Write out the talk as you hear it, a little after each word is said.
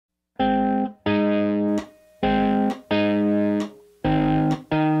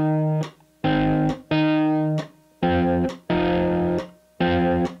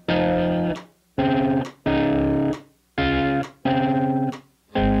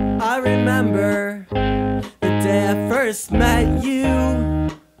remember the day I first met you.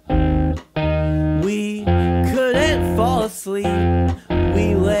 We couldn't fall asleep.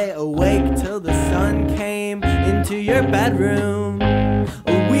 We lay awake till the sun came into your bedroom.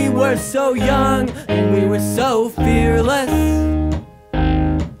 We were so young and we were so fearless,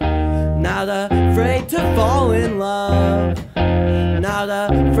 not afraid to fall in love, not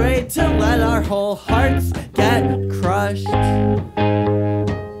afraid to let our whole hearts get crushed.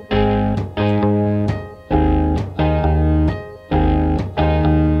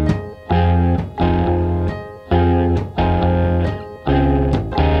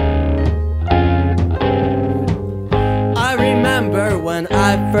 I remember when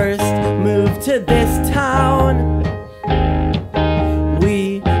I first moved to this town.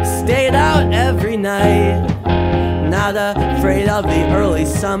 We stayed out every night, not afraid of the early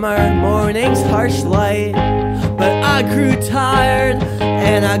summer morning's harsh light. But I grew tired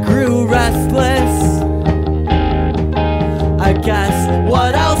and I grew restless. I guess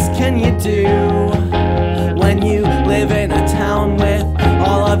what else can you do when you live in a town with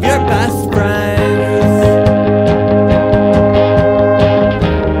all of your best friends?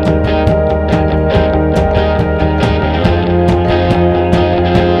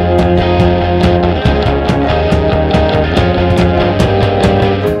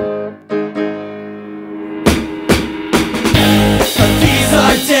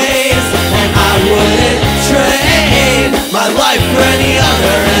 My life for any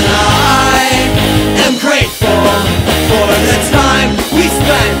other, and I am grateful for the time we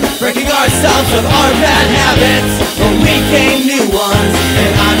spent breaking ourselves of our bad habits, but we gained new ones.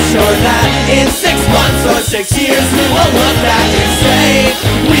 And I'm sure that in 6 months or 6 years we will look back and say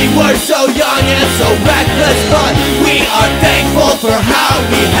we were so young and so reckless, but we are thankful for how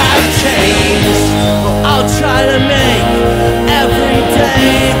we have changed. Well, I'll try to make every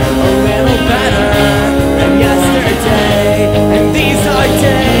day a little better than yesterday. And these are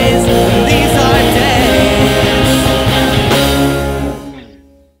days, these are days.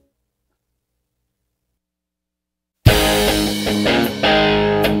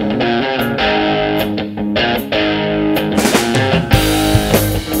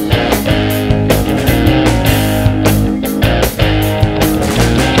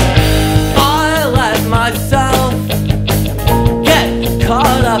 I let myself get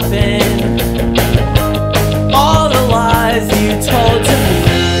caught up in all the lies you told to me.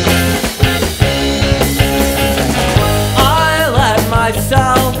 I let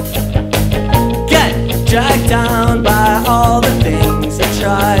myself get dragged down by all the things that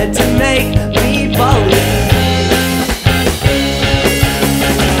tried to make me believe.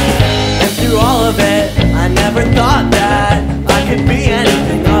 And through all of it, I never thought that I could be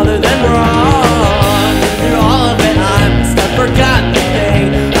anything other than wrong. And through all of it, I must have forgotten the thing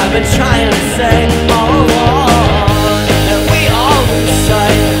I've been trying to say all along. And we all lose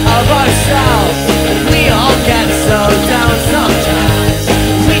sight of ourselves, and we all get so down sometimes.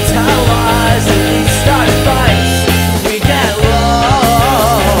 We tell lies and we start fights, we get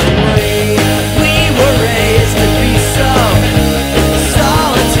lonely. We were raised to be so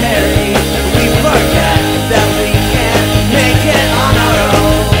solitary, we forget that we can't make it on our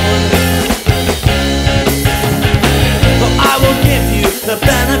own. But I will give you the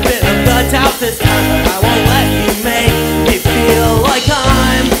benefit of the doubt this time.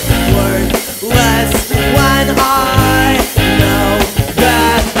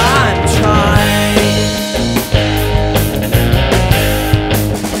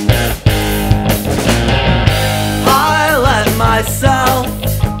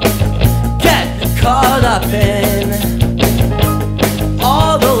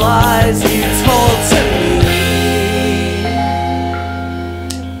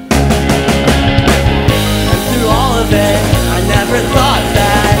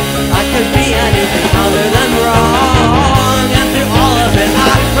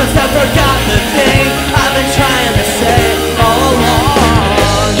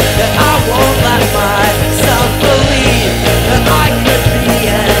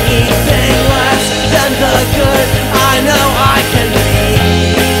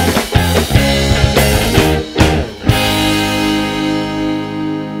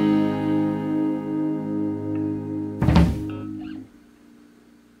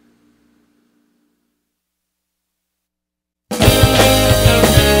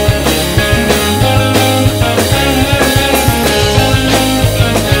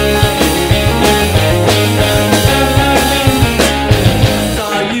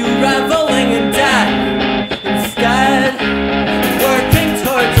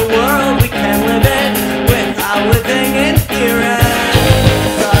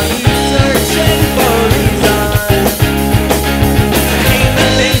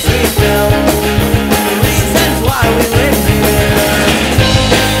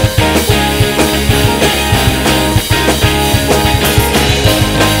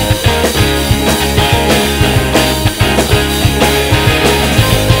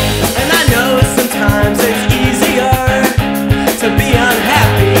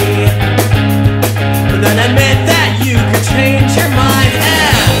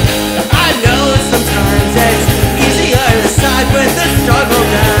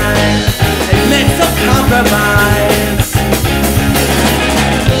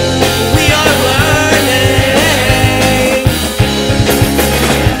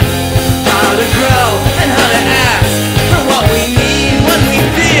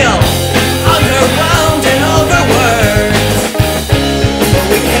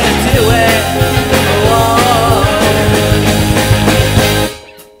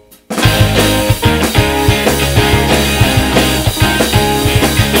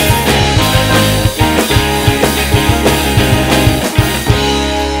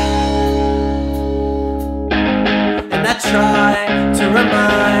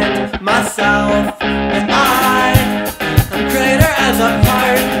 myself that I am greater as a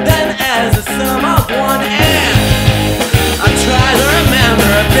part than as a sum of one. And I try to remember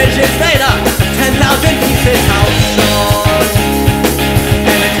a bridge is made up of 10,000 pieces. How strong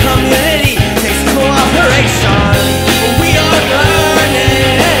and a community takes cooperation. We are learning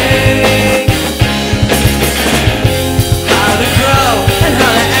how to grow and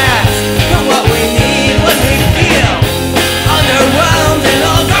how to ask for what we need when we feel underwhelmed and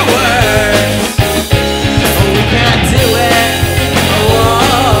overworked. But we can't do it alone.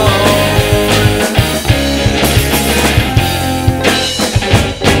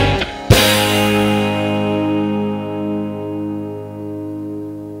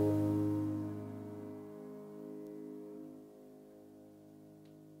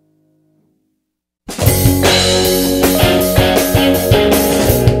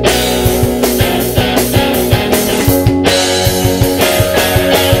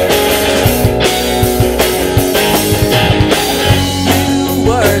 You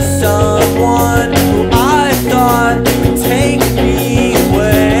were someone who I thought would take me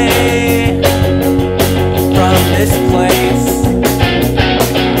away from this place.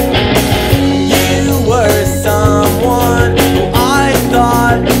 You were someone who I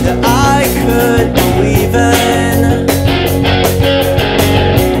thought that I could believe in.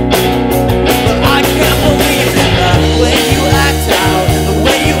 But I can't believe in the way you act out, the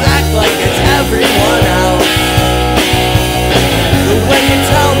way you act like it's everyone else. The way you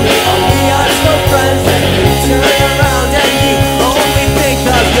tell me, oh, we are still friends, and you turn around and you only think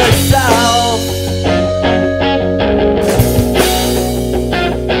of yourself.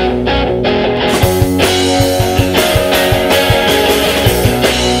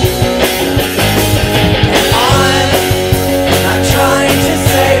 And I'm not trying to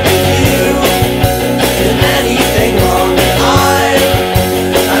say that you did anything wrong. I'm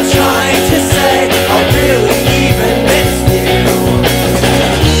not trying to say I really even miss you.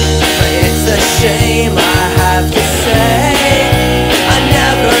 But it's a shame I have to say I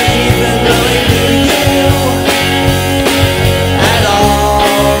never even really knew you at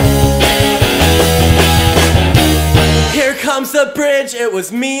all. Here comes the bridge, it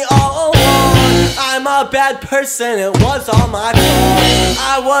was me all along. I'm a bad person, it was all my fault.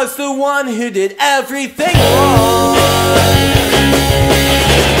 I was the one who did everything wrong.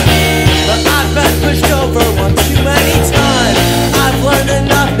 But I've been pushed over one too many times. I've learned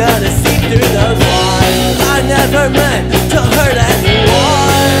enough now to see through those lies. I never meant to hurt anyone.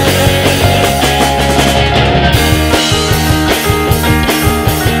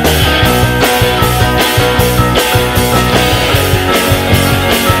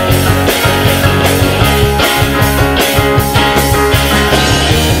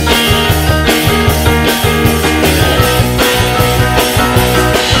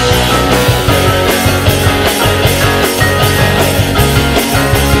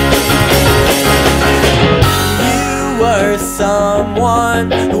 You were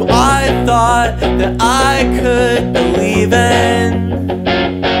someone who I thought that I could believe in.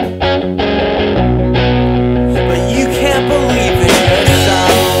 But you can't believe in yourself.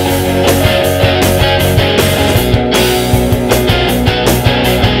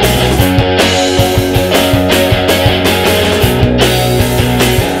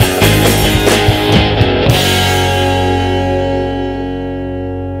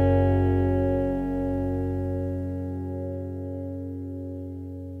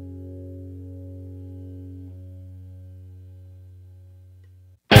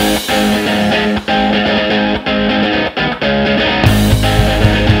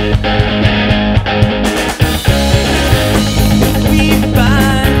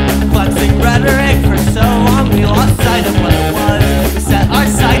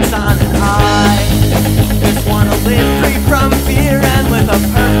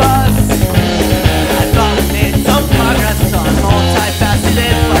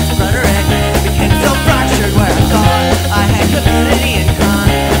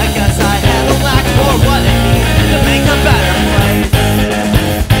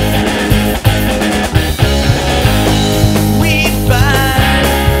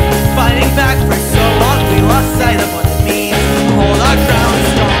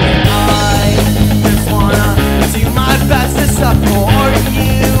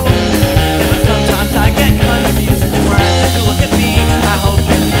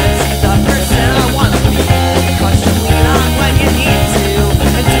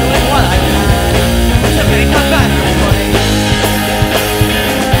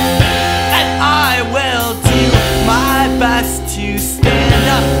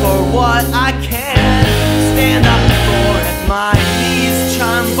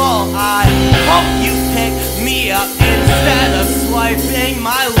 out instead of swiping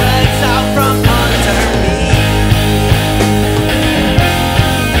my legs out from under me.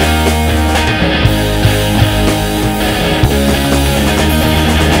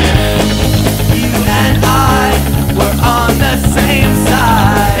 You and I were on the same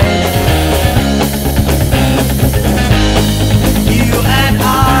side. You and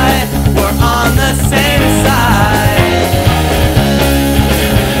I were on the same side.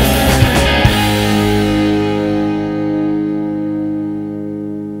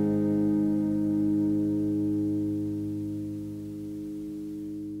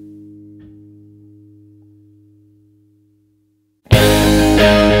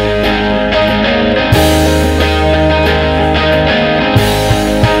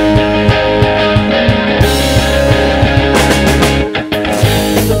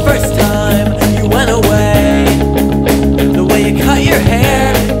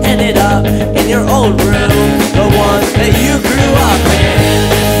 Your old room, the one that you grew up in.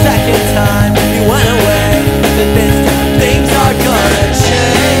 Second time you went away, but this time things are gonna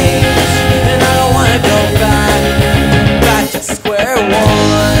change, and I don't wanna go back to square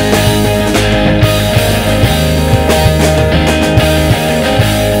one.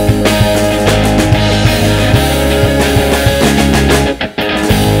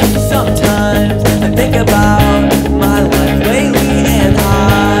 Sometimes I think about my life lately, and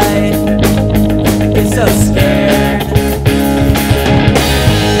so scared, 'cause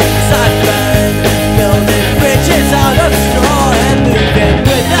I've been building bridges out of straw and moving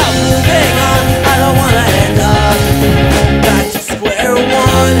without moving on. I don't wanna end up back to square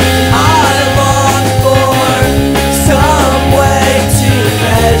one. I long for some way to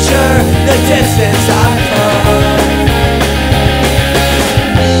measure the distance I've come.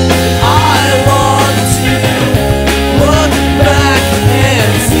 I long to look back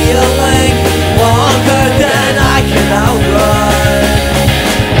and see a length longer than I can outrun.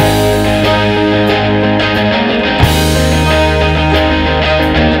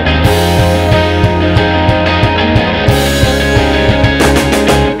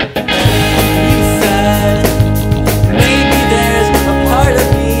 You said maybe there's a part of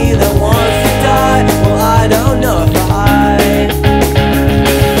me that wants to die. Well, I don't know if I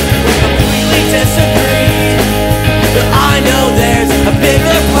completely disagree, but I know there's a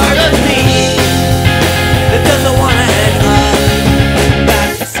bigger part of me that doesn't wanna end up back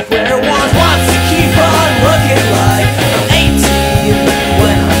to square one. Wants to keep on looking like I'm 18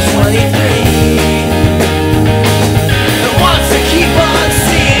 when I'm 23. And wants to keep on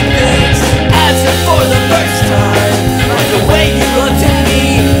seeing things as if for the first time, like the way you looked at me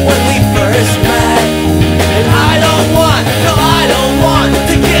when we first met. And I don't want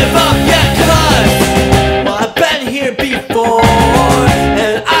to give up yet, 'cause well, I've been here before,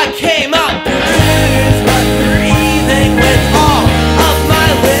 and I came out bruised, but breathing with all of my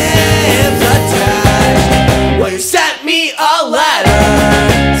limbs attached. Well, you sent me a letter,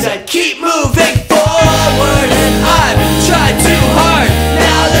 said keep moving forward, and I've tried too hard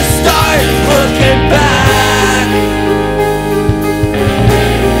now to start looking back.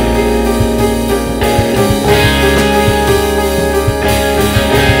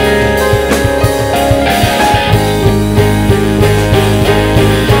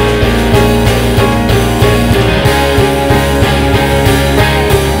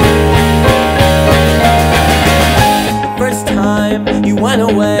 First time you went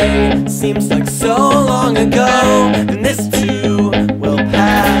away seems like so long ago, and this too